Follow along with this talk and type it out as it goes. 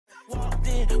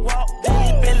Walked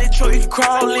in, Bentley truck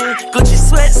crawling, Gucci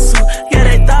sweatsuit. Yeah,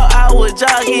 they thought I was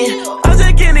jogging. I'm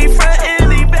just getting front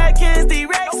end, the back end, the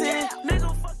racks in.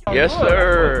 Yes,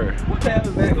 sir.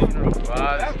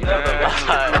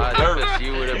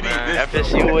 FSU with it, man.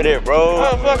 FSU with it, bro.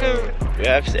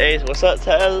 Yeah, hey, what's up,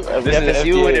 Taz?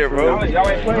 FSU with it, bro.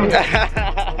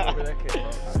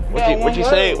 What you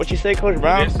say? What you say, Coach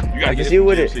Brown? FSU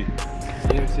with it.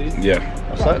 Yeah.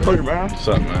 What's up, Coach Brown? What's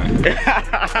up, man?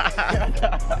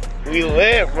 We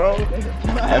lit, bro.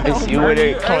 FSU with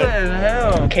it.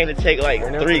 Came to take like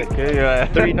three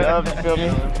dubs. You feel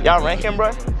me? Y'all ranking,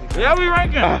 bro? Yeah, we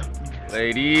ranking.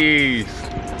 Ladies.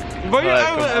 But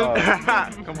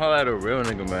come holler at a real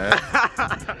nigga, man.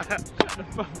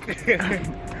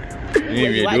 You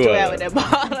didn't even do all that.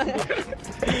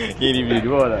 You didn't even do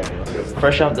all that, bro.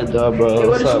 Fresh off the dub, bro.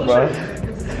 What's up, bro?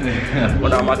 Well,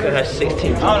 now my kid has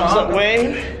 16 pounds. What's up,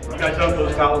 Wayne? You guys done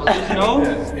those cows? No?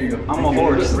 I'm a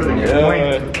horse.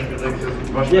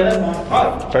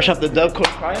 Yeah. Fresh off the dub, Coach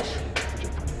Price.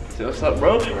 So what's up,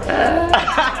 bro?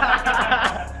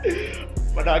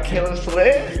 But not Caleb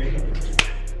Sled.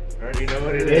 Already know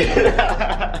what it is.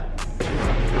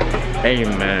 Hey,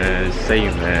 man. Say,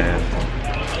 man.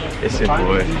 It's your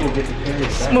boy.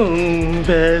 Smooth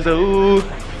as old.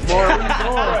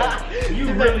 You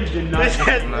really did not.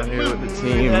 I'm out here with the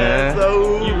team, man.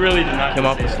 You really did not. Come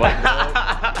off the slight dub.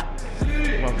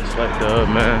 Come off the slight dub,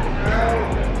 man.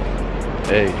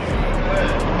 Hey.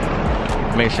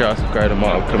 Make sure I subscribe to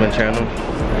my upcoming channel.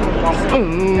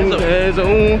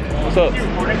 What's up?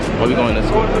 Where we going this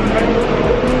way?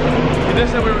 You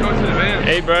just said we were going to the van.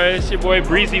 Hey, bro, it's your boy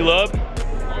Breezy Love.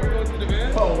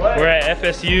 We're at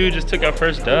FSU, just took our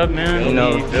first dub, man. You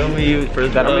know, feel me?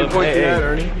 First got a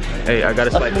Hey, I got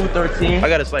a slight 13. I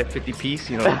got a slight 50 piece,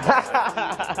 you know.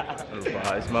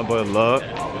 It's my boy Love.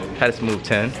 Had a smooth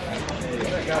 10.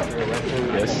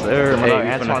 Yes, sir.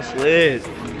 Hey, Antoine Slid.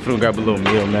 Finna grab a little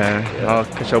meal, man. I'll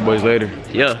catch y'all boys later.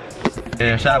 Yeah.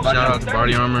 Yeah, shout out to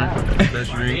Body Armor.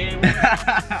 Best drink.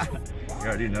 You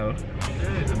already know.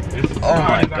 Oh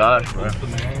my gosh, bro.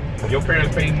 Your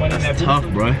parents paying money in that Tough,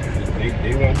 bro.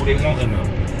 They want who they want in them.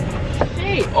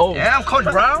 Hey, oh. Damn, Coach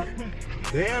Brown.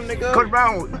 Damn, nigga. Coach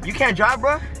Brown, you can't drive,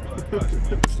 bro?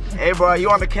 Hey, bro, you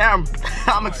on the cam.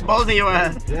 I'm exposing your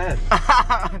ass. Yes.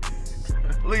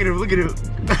 Look at him, look at him.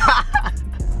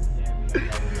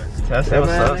 Tell say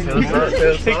what's up, say what's up.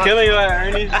 He's killing you at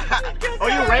Ernie's. Oh,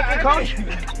 you ranking, Coach?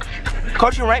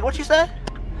 Coach, you rank? What you said?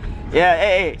 Yeah,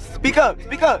 hey, speak up,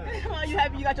 speak up. Oh, you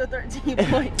happy you got your 13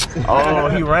 points? Oh,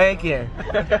 he ranking.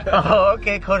 Oh,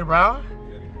 okay, Coach Brown.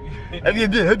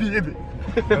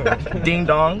 Ding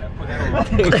dong.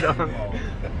 Ding dong.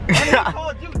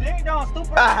 called you ding dong,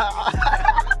 stupid.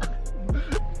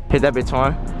 Hit that bitch,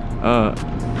 Twan.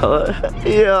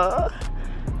 Yeah.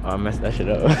 Oh, I messed that shit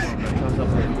up.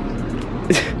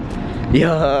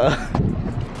 Yeah.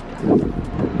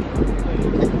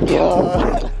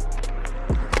 Yeah.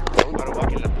 I'm about to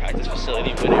walk in the practice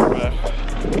facility with it, bro.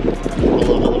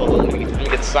 Hold on. Let me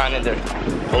get the sign in there.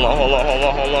 Hold on.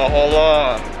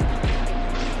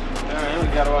 Man, we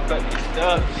gotta walk up these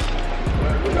steps.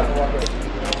 We gotta walk up.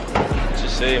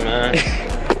 Just say, man.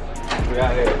 We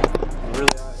out here. We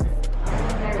really out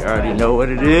here. You already know what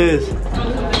it is.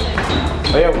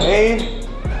 Oh yeah, Wayne.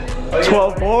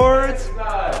 12 boards.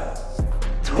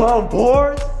 12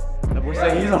 boards. That boy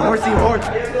say he's a horsey horse.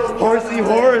 Horsey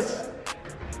horse.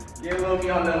 Get a little me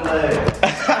on them legs.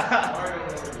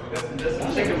 That's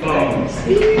some chicken bones.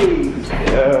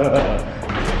 Yeah.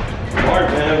 Hard,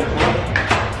 man.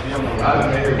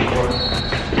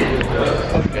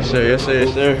 Yes sir, yes sir,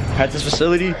 yes sir. At this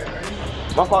facility.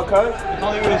 My fault, coach.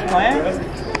 Only with his plan?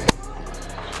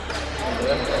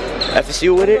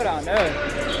 FSU with it?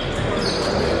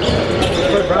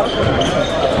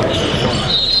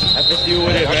 FSU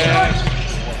with it, man.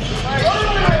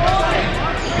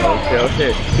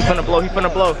 Okay. He finna blow.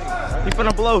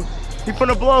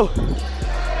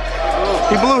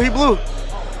 He blew.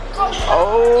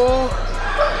 Oh.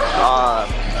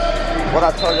 What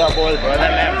I told y'all boys, bro.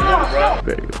 That man blew, bro.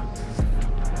 Very good.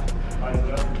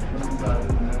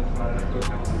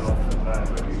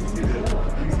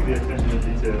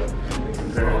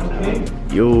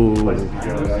 Yo.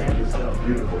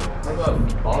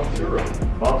 Bob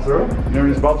Zero? You never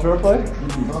used Bob Zero play?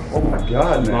 Oh my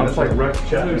god, man. That's like Rex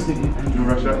Chapman. You know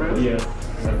Rex Chapman?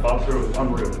 Yeah. And Bob Zero was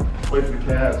unreal. Played for the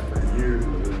Cavs for years.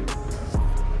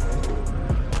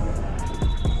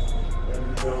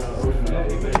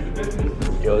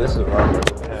 Yo, this is a rock work.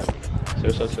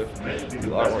 What's up, sir?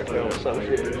 Artwork, yo. What's up?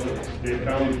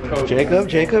 Jacob.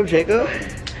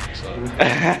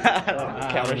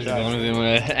 Counter shot.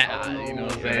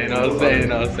 saying, you know what I'm saying, you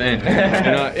know what I'm saying.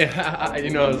 You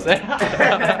know what I'm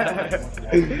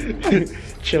saying.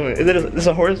 Chilling. Is this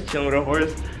a horse? Chilling with a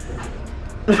horse?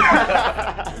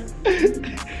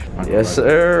 Yes,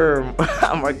 sir.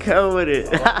 I'm gonna go with it.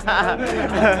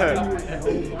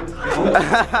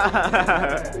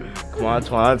 Come on,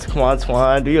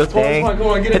 Twan. Do your thing. Come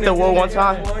on, get hit the wall one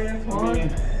time.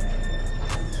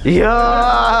 Yeah.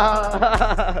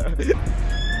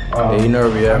 Hey, you know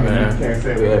where we at, man. We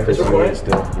at FSU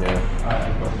still, yeah.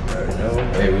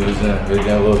 Hey, we was getting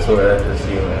a little tour at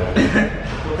FSU, man.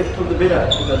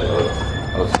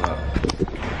 Oh, snap.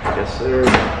 Yes, sir.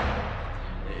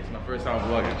 Hey, it's my first time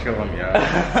vlogging, chilling, y'all.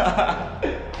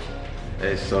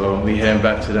 Hey, so we heading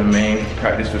back to the main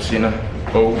practice casino.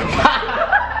 Oh.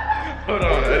 Hold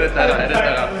on, edit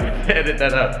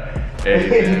that out. Hey,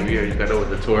 man, we already got over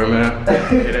the tour, man.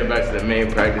 Heading back to the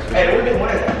main practice facility.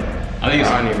 I think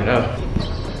it's, I don't even know.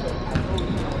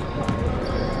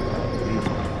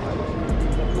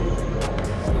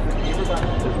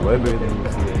 It's way bigger than you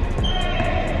see it.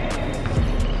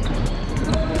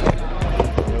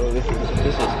 Yo, this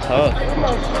is tough.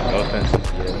 No offense.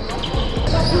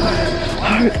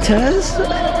 Heart test.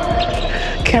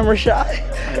 Camera shy.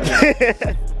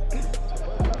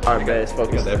 Alright, guys,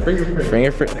 focus.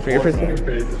 Fingerprint.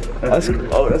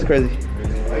 That's crazy.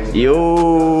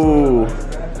 Yo.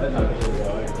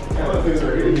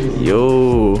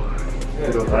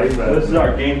 This is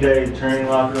our game day training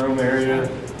locker room area.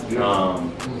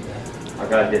 Our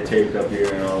guys get taped up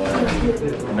here and all that.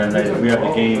 And then we have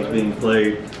the games being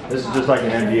played. This is just like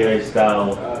an NBA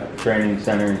style training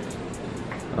center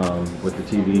with the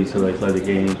TV, so they play the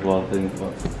games while the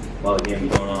game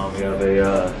is going on. We have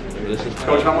a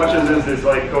Coach, how much is this? Is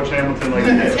like Coach Hamilton, like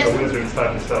the Wizards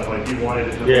type of stuff? Like he wanted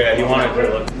it to. Yeah, he wanted to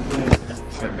look.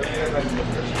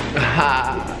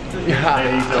 Hey,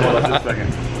 he said, hold on just a second.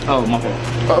 Oh, my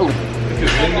fault.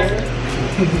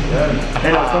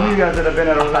 Hey, now, some of you guys that have been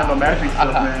at Orlando Magic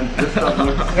stuff, man, this stuff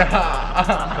looks.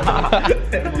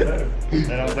 You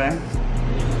know what I'm saying?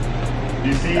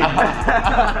 You see,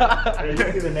 you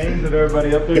see the names of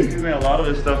everybody up there. Excuse me, a lot of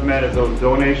this stuff, man, is those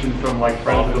donations from like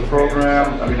friends of the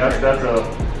program. I mean, that's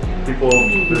people.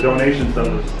 The donation stuff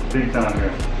is big time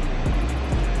here.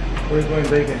 Where's my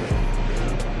bacon?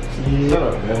 Shut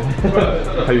up, man.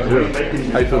 How you feel?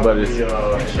 How you feel about this?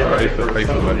 How you feel about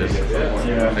this?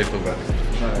 How you feel about this?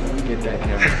 Get that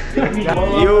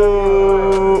camera.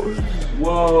 Yo.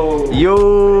 Whoa. Yo.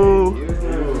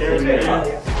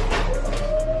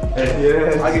 Hey,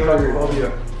 I can cover all of you.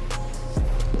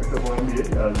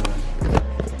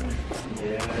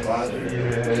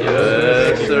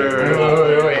 Yes, sir.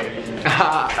 Wait.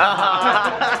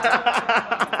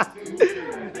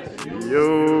 Yo.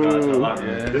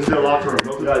 This is their locker room.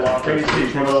 Those are their lockers.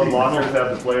 Each one of those lockers have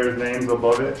the players' names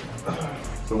above it.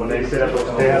 So when they sit up,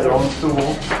 they have their own stool.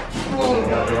 They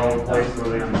got their own place where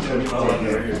they can sit.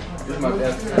 This is my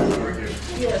desk right here.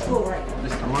 Yeah, it's cool, right?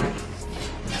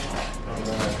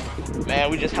 Man,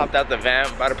 we just hopped out the van,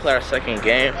 about to play our second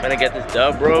game. Finna get this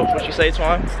dub, bro. What you say,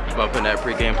 Twan? Up in that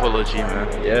pregame Polo G, man.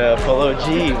 Yeah, Polo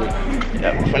G.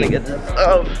 Yeah, we're finna get this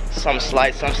dub. Some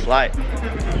slight.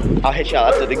 I'll hit y'all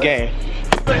after the game.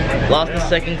 Lost the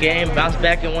second game, bounced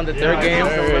back and won the third game.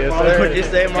 What'd you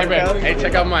say, Markel? Hey,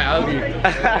 check out my ugly.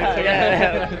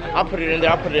 Yeah, I'll put it in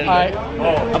there. I'll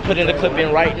put in the clip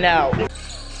in right now.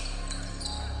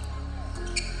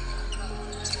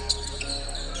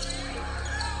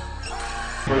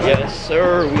 Yes,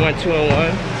 sir. We went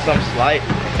 2-1. Some slight.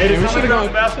 Hey, did somebody go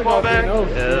to basketball back?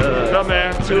 What's up,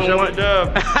 man? 2-1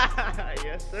 dub.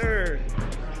 Yes, sir.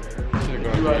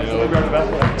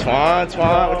 Twan,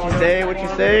 what you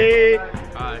say?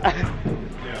 Hi.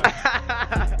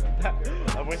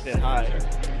 I wish said hi.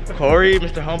 Corey,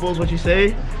 Mr. Humbles, what you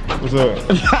say? What's up?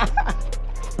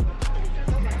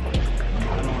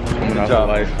 Coming off of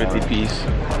like 50 piece,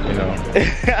 you know.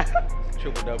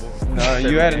 Triple double. No,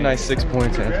 you had a nice 6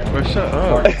 points, Anthony. Well, shut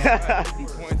up. 50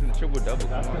 points and a triple double.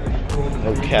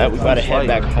 No cap, we about to head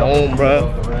back home,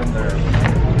 bro.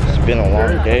 It's been a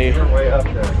long day.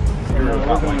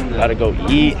 Gotta go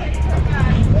eat.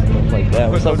 Stuff like that.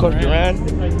 What's up, Coach Duran?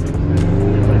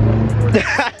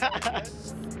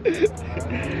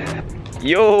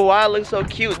 Yo, why I look so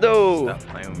cute though? Stop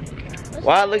playing with me.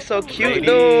 Why I look so cute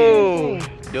though?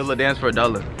 Do a little dance for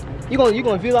 $1. You gonna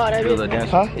vlog that Do a little dance.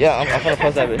 Huh? Yeah, I'm gonna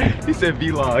post that bit. He said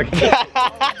vlog.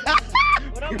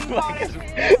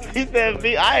 He said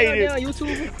V. I ain't on even.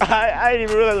 YouTube? I didn't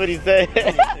even realize what he said.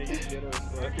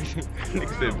 Nigga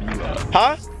said vlog.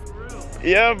 Huh?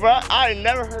 Yeah, bro. I ain't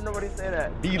never heard nobody say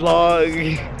that.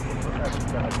 Vlog.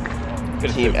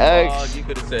 Team X. Vlog, you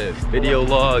could have said video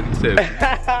log. You said.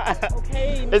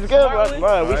 Okay, It's good,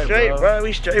 bro. We straight, bro.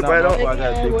 We straight, bro.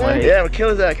 Don't. Yeah, kill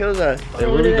his ass. Kill his ass. Hey,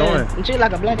 where we going? And she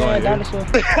like a black ass dinosaur.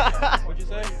 What'd you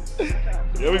say?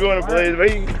 Yeah, we going to Blaze,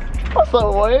 baby. What's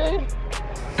up, Wayne?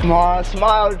 Come on,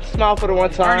 smile for the one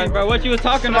time. Ernie, bro, what you was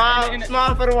talking about?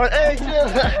 Smile for the one. Hey, chill.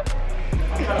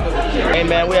 Hey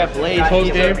man, we have Blaze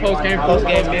post game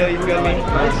meal. You feel me?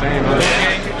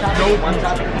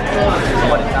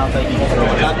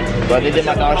 Bro, they did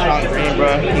my dog strong green,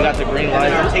 bro. He got the green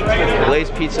light.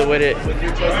 Blaze pizza with it. We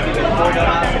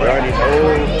already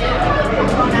know.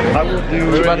 I will do.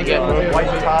 What you about to get, bro? White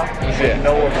top. Yeah.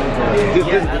 No.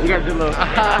 You got good look.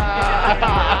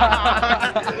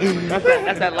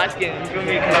 That's that light skin. You feel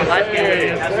me? Cause I'm light skin.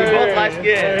 We both light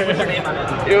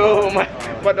skin. Yo, my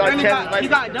dog Kevin. You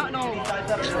got dunked on.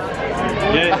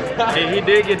 Yeah, he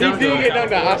did get dunked on. He did get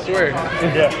dunked on, I swear.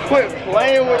 Yeah. Quit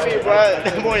playing with me, bro.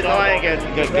 That boy's lying. Get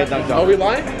dunked on. Are we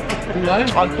lying? We lying?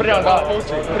 Put it on God.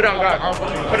 Put it on God.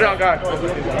 Put it on God.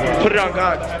 Put it on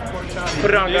God.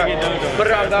 Put it on God. Put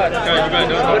it on God.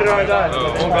 Put it on God.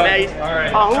 Nice.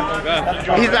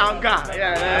 He's on God.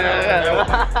 Yeah.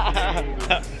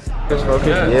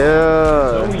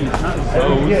 Yeah.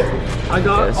 I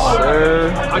got. Yes,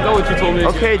 sir. I got what you told me.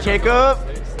 Okay, Jacob.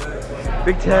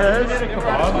 Big Tez.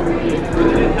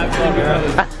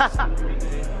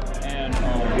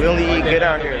 We only eat good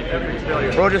out here.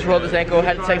 Bro just rolled his ankle.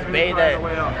 Had to text Bay that.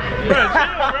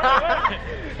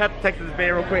 Had to text his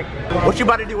Bay real quick. What you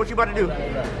about to do? What you about to do? You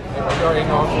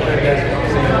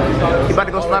about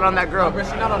to go slide on that girl?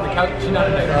 She's not on the couch. She's not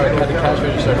at the cash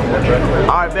register no more, bro.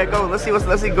 All right, bet go. Let's see.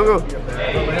 Let's see. Go.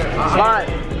 Slide.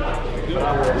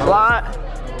 Slide.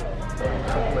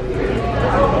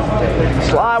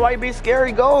 Slide. Why you be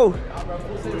scary? Go.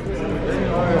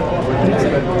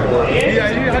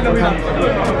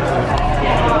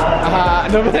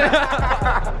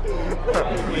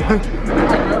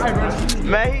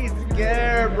 Man, he's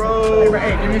scared, bro.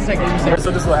 Hey, give me a second.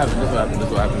 So this is what happened.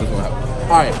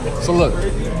 Alright, so look.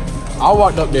 I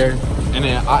walked up there and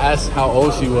then I asked how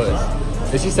old she was.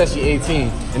 And she said she 18.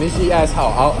 And then she asked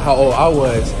how old I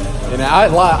was. And then I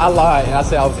lied and I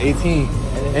said I was 18.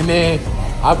 And then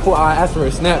I asked for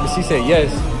a snap and she said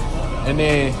yes. And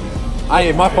then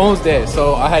my phone's dead,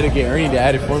 so I had to get Ernie to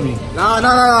add it for me. No.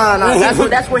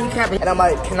 That's where he can't be. And I'm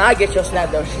like, can I get your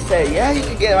snap though? She said, yeah, you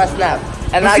can get my snap.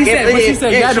 And But she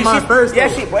said yeah to mine first. Yeah,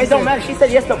 it don't matter. She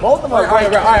said yes to both of us. All right,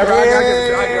 I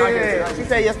get it. She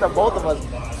said yes to both of us.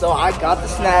 So I got the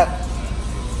snap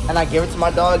and I gave it to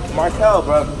my dog Markel,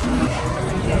 bro.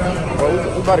 Bro,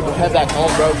 we about to go head back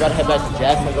home, bro. We gotta head back to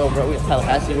Jacksonville, bro. We in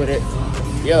Tallahassee with it.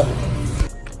 Yeah.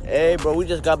 Hey, bro, we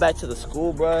just got back to the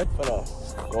school, bro.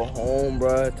 Go home,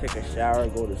 bro. Take a shower,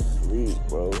 go to sleep,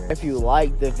 bro. If you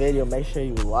like the video, make sure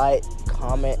you like,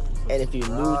 comment, and if you're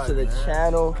new to the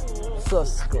channel,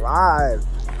 subscribe.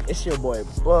 It's your boy,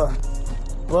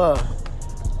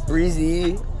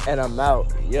 Breezy, and I'm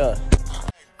out. Yeah.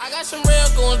 I got some real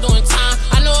goons doing time.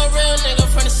 I know a real nigga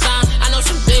from the side. I know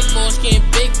some